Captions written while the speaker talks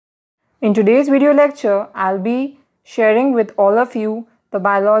In today's video lecture, I'll be sharing with all of you the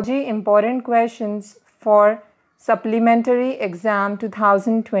biology important questions for Supplementary Exam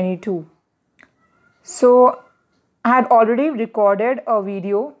 2022. So, I had already recorded a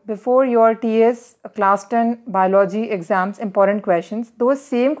video before your TS Class 10 Biology exams important questions. Those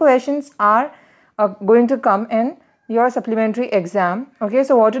same questions are going to come in your supplementary exam. Okay,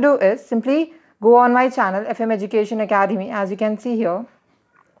 so what to do is simply go on my channel FM Education Academy, as you can see here.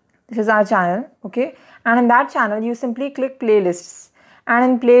 This is our channel, okay, and in that channel you simply click playlists, and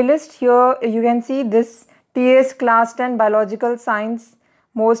in playlist here you can see this TS Class 10 Biological Science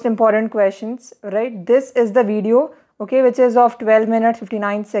most important questions, right? This is the video, okay, which is of 12 minutes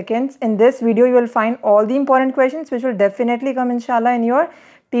 59 seconds. In this video you will find all the important questions which will definitely come inshallah in your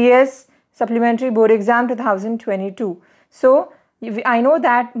TS Supplementary Board Exam 2022. So I know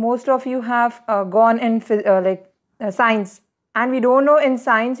that most of you have gone in science, and we don't know in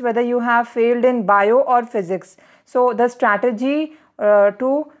science whether you have failed in bio or physics. So the strategy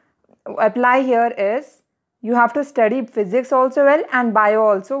to apply here is you have to study physics also well and bio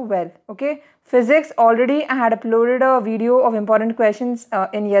also well. Okay, physics already I had uploaded a video of important questions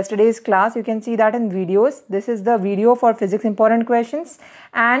in yesterday's class. You can see that in videos. This is the video for physics important questions,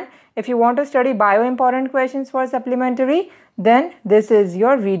 and if you want to study bio important questions for supplementary, then this is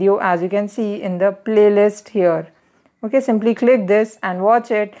your video, as you can see in the playlist here. Okay, simply click this and watch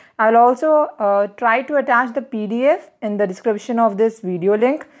it. I'll also try to attach the PDF in the description of this video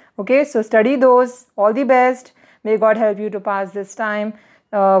link. Okay, so study those. All the best. May God help you to pass this time.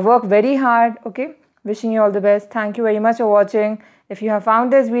 Work very hard. Okay, wishing you all the best. Thank you very much for watching. If you have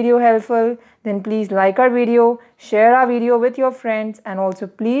found this video helpful, then please like our video, share our video with your friends, and also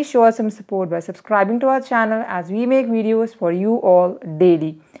please show us some support by subscribing to our channel, as we make videos for you all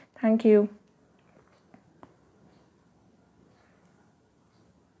daily. Thank you.